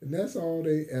 And that's all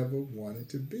they ever wanted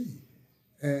to be.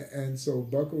 And so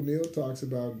Buck O'Neill talks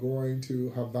about going to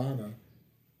Havana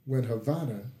when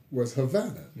Havana was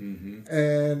Havana. Mm-hmm.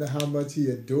 And how much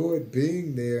he adored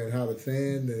being there and how the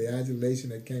fan and the adulation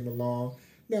that came along.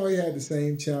 Now, he had the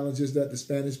same challenges that the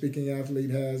Spanish-speaking athlete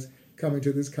has coming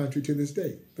to this country to this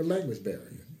day, the language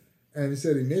barrier. And he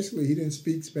said initially he didn't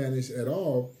speak Spanish at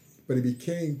all, but he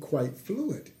became quite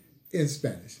fluent in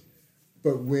Spanish.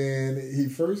 But when he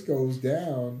first goes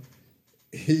down,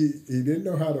 he didn't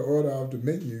know how to order off the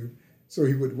menu, so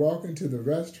he would walk into the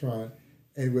restaurant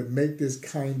and would make this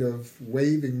kind of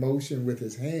waving motion with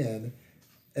his hand,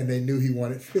 and they knew he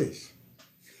wanted fish.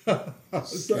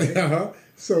 Okay.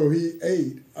 So he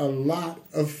ate a lot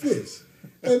of fish.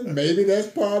 And maybe that's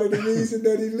part of the reason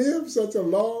that he lived such a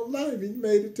long life. He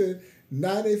made it to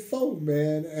 94,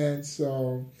 man. And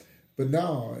so, but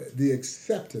no, the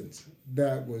acceptance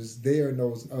that was there in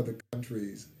those other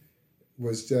countries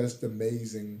was just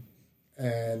amazing.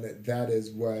 And that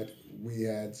is what we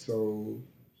had so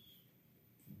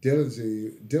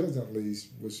diligently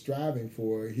was striving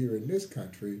for here in this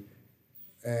country.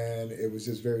 And it was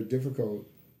just very difficult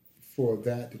for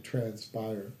that to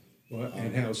transpire. Well,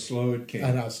 and how slow it came.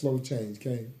 And how slow change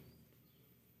came.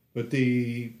 But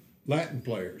the Latin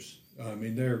players, I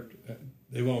mean,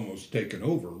 they've almost taken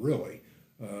over, really.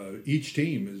 Each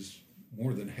team is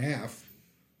more than half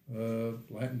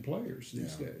Latin players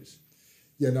these days.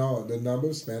 You know, the number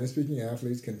of Spanish-speaking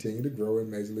athletes continue to grow in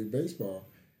Major League Baseball.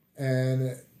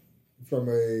 And from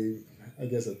a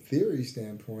theory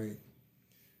standpoint,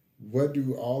 what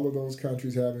do all of those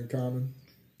countries have in common?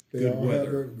 They all have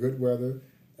good weather,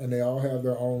 and they all have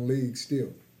their own league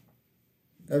still.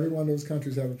 Every one of those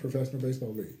countries have a professional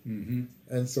baseball league. Mm-hmm.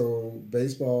 And so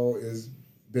baseball has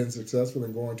been successful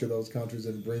in going to those countries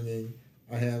and bringing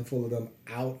a handful of them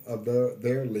out of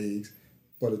their leagues.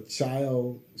 But a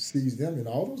child sees them, and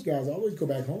all those guys always go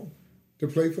back home to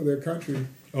play for their country.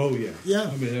 Oh, yeah. Yeah.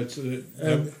 I mean,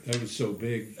 that was so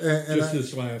big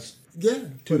this last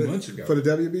 2 months ago. For the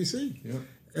WBC. Yeah.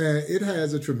 And it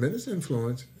has a tremendous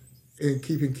influence in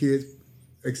keeping kids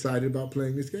excited about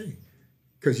playing this game.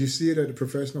 Because you see it at the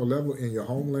professional level in your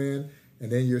homeland,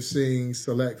 and then you're seeing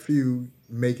select few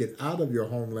make it out of your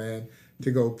homeland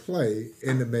to go play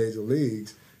in the major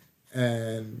leagues.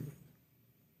 And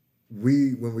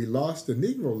when we lost the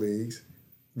Negro Leagues,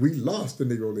 we lost the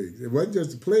Negro Leagues. It wasn't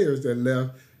just the players that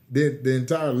left. The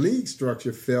entire league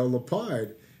structure fell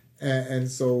apart. And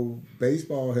so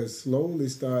baseball has slowly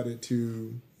started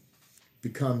to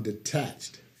become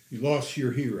detached. You lost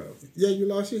your hero. Yeah, you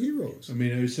lost your heroes. I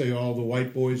mean, they say all the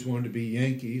white boys wanted to be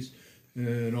Yankees,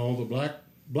 and all the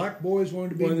black boys wanted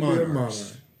to be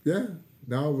Monarchs. Yeah.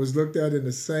 Now it was looked at in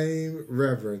the same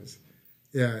reverence.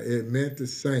 Yeah, it meant the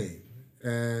same.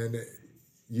 And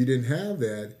you didn't have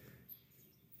that.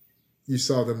 You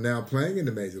saw them now playing in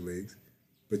the major leagues,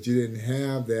 but you didn't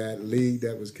have that league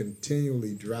that was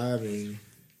continually driving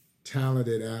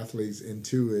talented athletes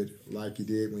into it like you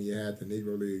did when you had the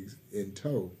Negro Leagues in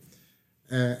tow.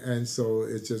 And so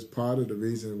it's just part of the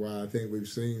reason why I think we've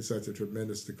seen such a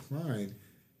tremendous decline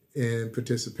in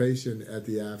participation at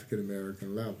the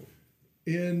African-American level.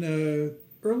 In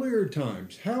earlier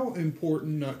times, how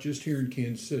important, not just here in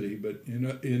Kansas City, but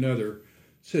in other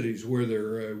cities where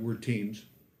there were teams,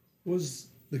 was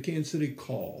the Kansas City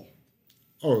Call?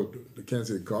 Oh, the Kansas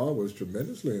City Call was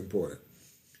tremendously important,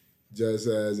 just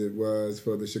as it was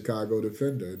for the Chicago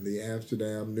Defender, and the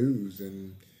Amsterdam News,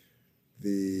 and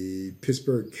the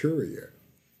Pittsburgh Courier.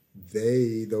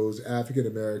 Those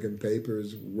African-American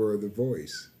papers were the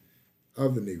voice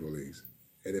of the Negro Leagues.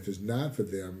 And if it's not for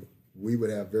them, we would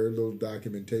have very little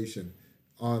documentation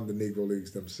on the Negro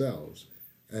Leagues themselves.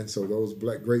 And so those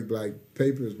great black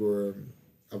papers were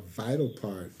a vital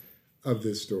part of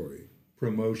this story.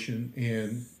 Promotion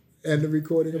and the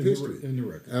recording of history. And the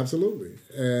record. Absolutely.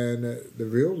 And the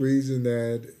real reason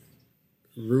that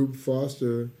Rube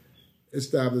Foster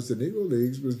established the Negro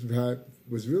Leagues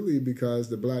was really because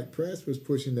the black press was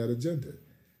pushing that agenda.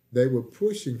 They were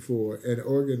pushing for an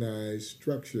organized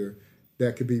structure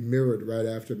that could be mirrored right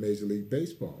after Major League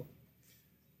Baseball.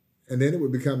 And then it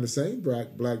would become the same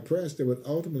black press that would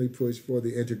ultimately push for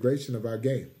the integration of our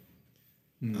game.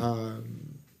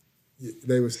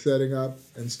 They were setting up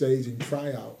and staging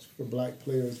tryouts for black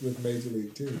players with Major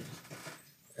League teams.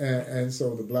 And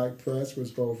so the black press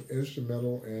was both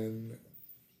instrumental in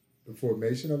the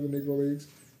formation of the Negro Leagues,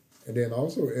 and then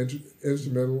also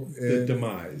instrumental in the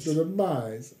demise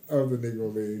of the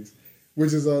Negro Leagues,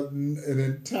 which is an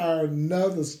entire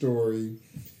another story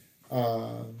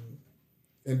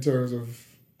in terms of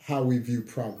how we view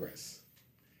progress.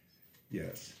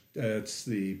 Yes, that's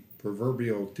the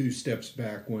proverbial 2 steps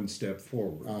back, 1 step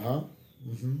forward.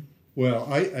 Mm-hmm.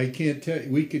 Well, I can't tell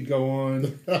you, we could go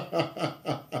on.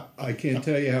 I can't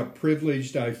tell you how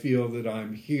privileged I feel that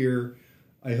I'm here.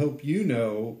 I hope you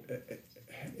know,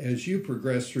 as you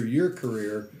progress through your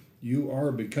career, you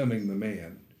are becoming the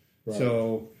man. Right.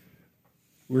 So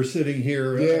we're sitting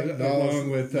here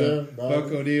along with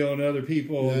Buck O'Neill and other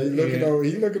people. Yeah,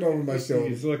 he's looking over my shoulder.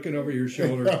 He's looking over your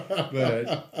shoulder.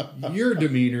 But your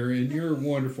demeanor and your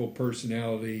wonderful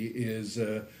personality is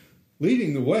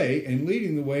leading the way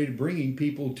to bringing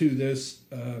people to this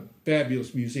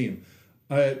fabulous museum.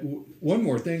 One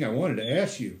more thing I wanted to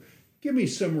ask you. Give me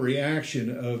some reaction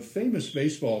of famous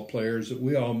baseball players that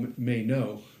we all may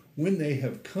know when they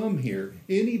have come here,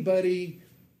 anybody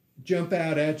jump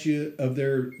out at you of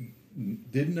their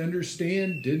didn't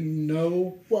understand, didn't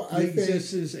know I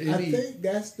existence? think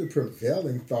that's the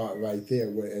prevailing thought right there.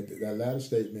 Where at that latter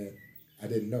statement, I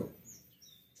didn't know.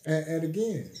 And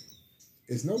again,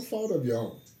 it's no fault of your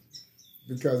own,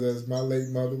 because as my late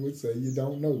mother would say, you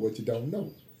don't know what you don't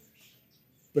know.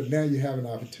 But now you have an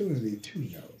opportunity to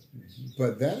know. Mm-hmm.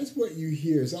 But that is what you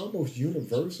hear. It's almost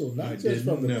universal, not just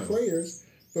from the players,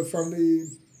 but from the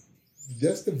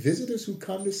visitors who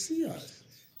come to see us.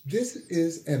 This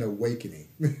is an awakening.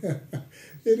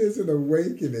 It is an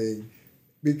awakening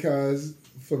because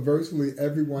for virtually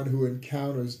everyone who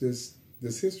encounters this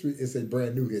history, it's a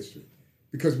brand new history,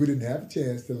 because we didn't have a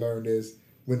chance to learn this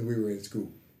when we were in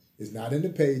school. It's not in the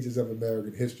pages of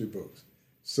American history books.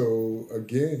 So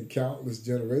again, countless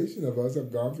generations of us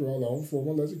have gone through our own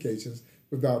formal educations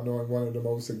without knowing one of the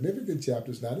most significant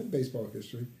chapters, not in baseball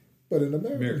history, but in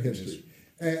American history.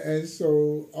 And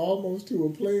so almost to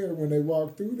a player, when they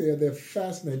walk through there, they're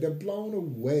fascinated. They're blown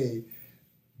away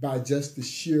by just the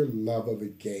sheer love of the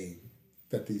game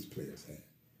that these players had,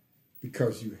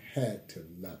 because you had to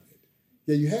love it.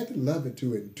 Yeah, you had to love it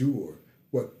to endure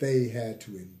what they had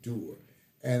to endure.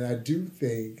 And I do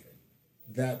think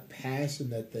that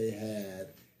passion that they had,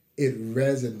 it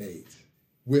resonates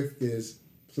with this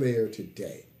player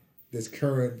today, this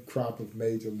current crop of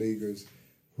major leaguers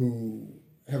who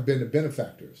have been the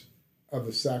benefactors of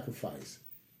the sacrifice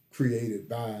created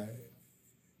by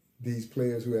these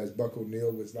players who, as Buck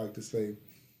O'Neill would like to say,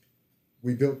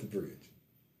 we built the bridge.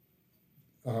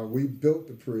 We built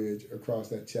the bridge across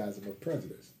that chasm of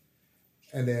prejudice.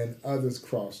 And then others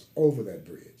crossed over that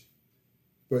bridge.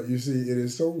 But you see, it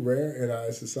is so rare in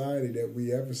our society that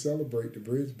we ever celebrate the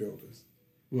bridge builders.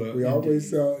 Well, we always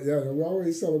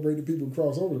celebrate the people who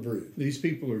cross over the bridge. These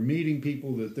people are meeting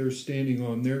people that they're standing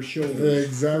on their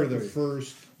shoulders for the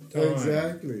first time.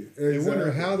 Exactly. They wonder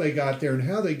how they got there and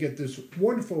how they get this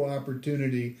wonderful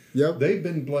opportunity. Yep. They've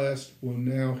been blessed. Well,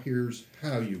 now here's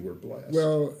how you were blessed.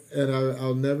 Well, and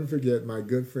I'll never forget my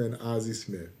good friend Ozzie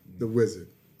Smith, the Wizard,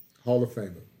 Hall of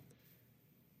Famer,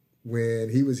 when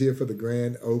he was here for the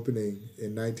grand opening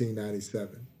in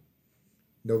 1997,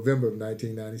 November of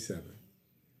 1997.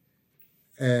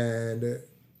 And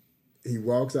he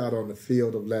walks out on the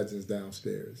field of legends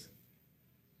downstairs.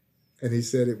 And he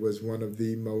said it was one of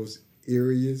the most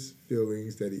eeriest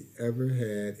feelings that he ever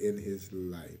had in his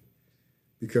life,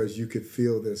 because you could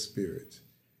feel their spirits.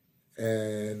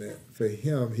 And for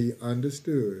him, he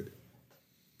understood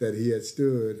that he had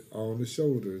stood on the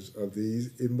shoulders of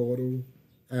these immortal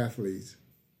athletes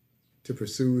to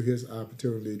pursue his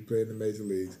opportunity to play in the major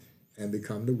leagues and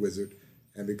become the Wizard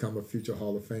and become a future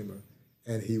Hall of Famer.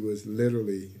 And he was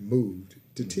literally moved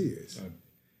to tears.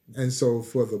 And so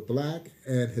for the Black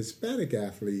and Hispanic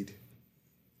athlete,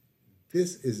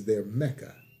 this is their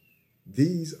mecca.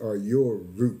 These are your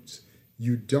roots.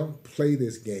 You don't play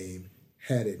this game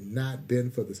had it not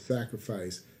been for the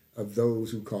sacrifice of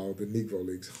those who call the Negro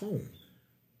Leagues home.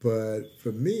 But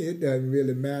for me, it doesn't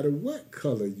really matter what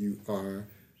color you are.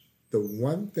 The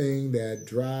one thing that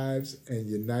drives and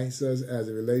unites us as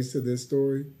it relates to this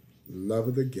story, love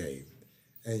of the game.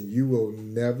 And you will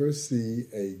never see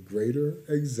a greater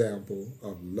example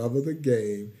of love of the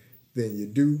game than you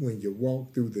do when you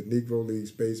walk through the Negro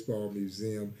Leagues Baseball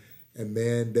Museum. And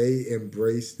man, they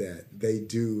embrace that. They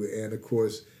do. And of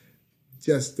course,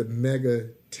 just the mega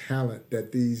talent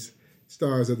that these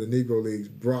stars of the Negro Leagues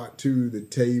brought to the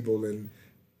table. And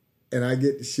I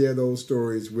get to share those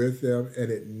stories with them, and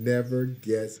it never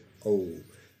gets old.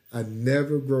 I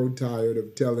never grow tired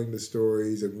of telling the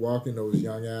stories and walking those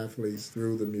young athletes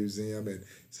through the museum and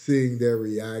seeing their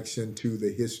reaction to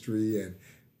the history.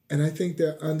 And I think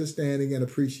their understanding and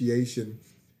appreciation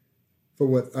for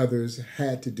what others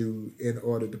had to do in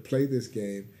order to play this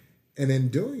game. And in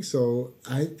doing so,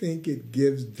 I think it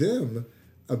gives them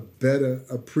a better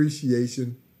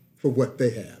appreciation for what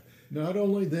they have. Not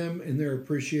only them and their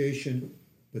appreciation,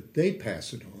 but they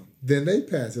pass it on. Then they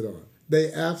pass it on.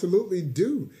 They absolutely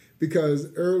do,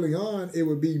 because early on, it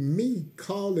would be me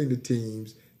calling the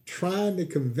teams, trying to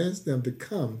convince them to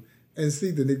come and see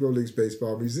the Negro Leagues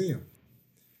Baseball Museum.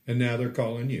 And now they're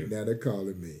calling you. Now they're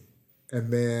calling me. And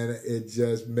man, it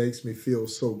just makes me feel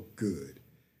so good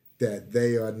that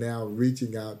they are now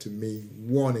reaching out to me,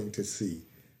 wanting to see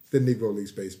the Negro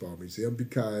Leagues Baseball Museum,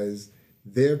 because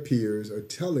their peers are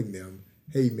telling them,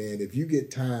 hey man, if you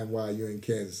get time while you're in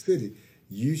Kansas City,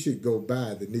 you should go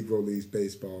by the Negro Leagues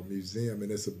Baseball Museum, and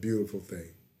it's a beautiful thing.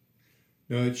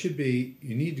 No, it should be,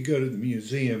 you need to go to the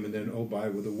museum, and then, oh, by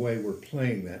the way, we're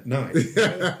playing that night.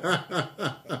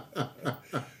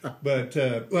 But,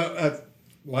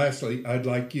 lastly, I'd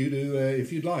like you to,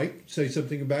 if you'd like, say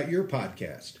something about your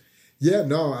podcast. Yeah,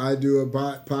 no, I do a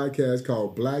podcast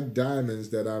called Black Diamonds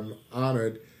that I'm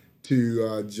honored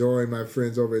to join my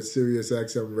friends over at Sirius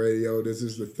XM Radio. This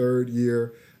is the third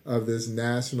year of this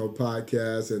national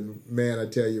podcast, and man, I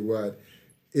tell you what,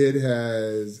 it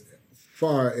has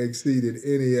far exceeded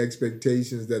any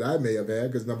expectations that I may have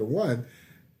had, because number one,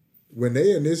 when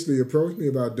they initially approached me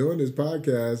about doing this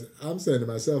podcast, I'm saying to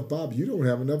myself, Bob, you don't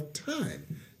have enough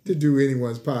time to do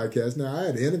anyone's podcast. Now, I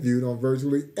had interviewed on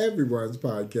virtually everyone's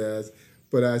podcast,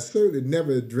 but I certainly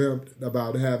never dreamt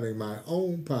about having my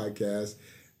own podcast.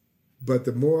 But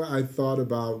the more I thought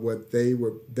about what they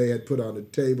had put on the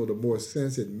table, the more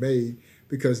sense it made,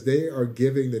 because they are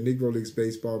giving the Negro Leagues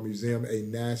Baseball Museum a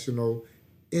national,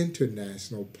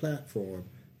 international platform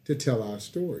to tell our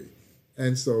story.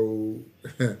 And so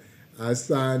I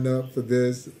signed up for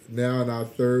this now in our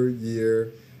third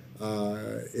year.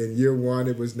 In year one,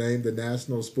 it was named the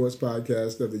National Sports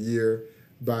Podcast of the Year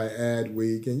by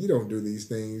Adweek. And you don't do these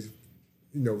things,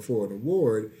 for an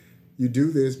award. You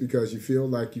do this because you feel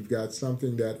like you've got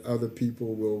something that other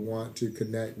people will want to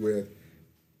connect with.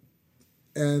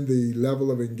 And the level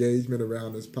of engagement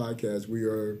around this podcast, we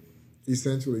are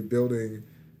essentially building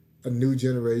a new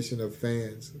generation of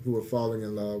fans who are falling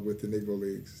in love with the Negro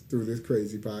Leagues through this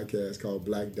crazy podcast called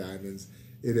Black Diamonds.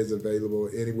 It is available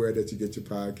anywhere that you get your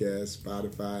podcast,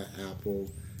 Spotify, Apple,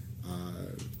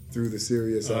 through the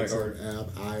Sirius XM app,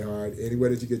 iHeart, anywhere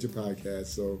that you get your podcast.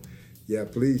 So, yeah,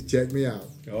 please check me out.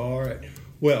 All right.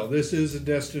 Well, this is a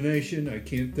destination. I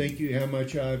can't thank you how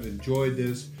much I've enjoyed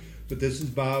this. But this is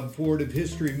Bob Ford of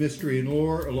History, Mystery, and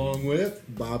Lore, along with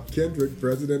Bob Kendrick,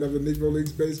 president of the Negro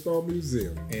Leagues Baseball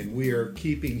Museum. And we are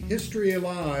keeping history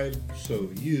alive so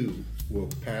you will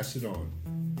pass it on.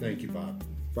 Thank you, Bob.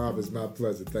 Bob, it's my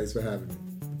pleasure. Thanks for having me.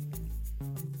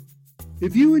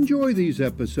 If you enjoy these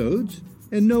episodes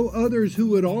and know others who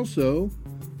would also,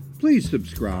 please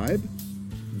subscribe,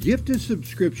 gift a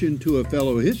subscription to a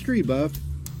fellow history buff,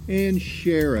 and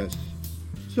share us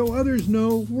so others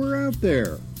know we're out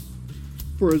there.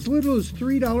 For as little as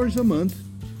 $3 a month,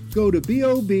 go to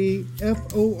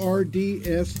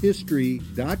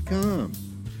bobfordshistory.com.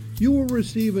 You will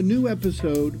receive a new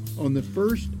episode on the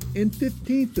 1st and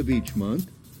 15th of each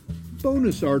month,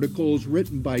 bonus articles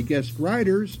written by guest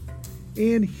writers,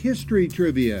 and history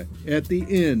trivia at the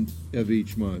end of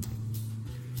each month.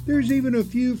 There's even a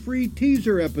few free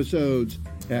teaser episodes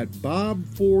at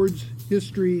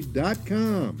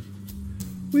bobfordshistory.com.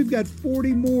 We've got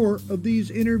 40 more of these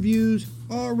interviews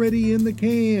already in the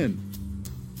can.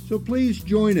 So please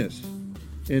join us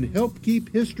and help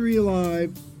keep history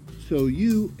alive so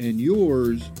you and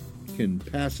yours can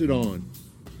pass it on.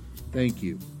 Thank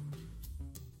you.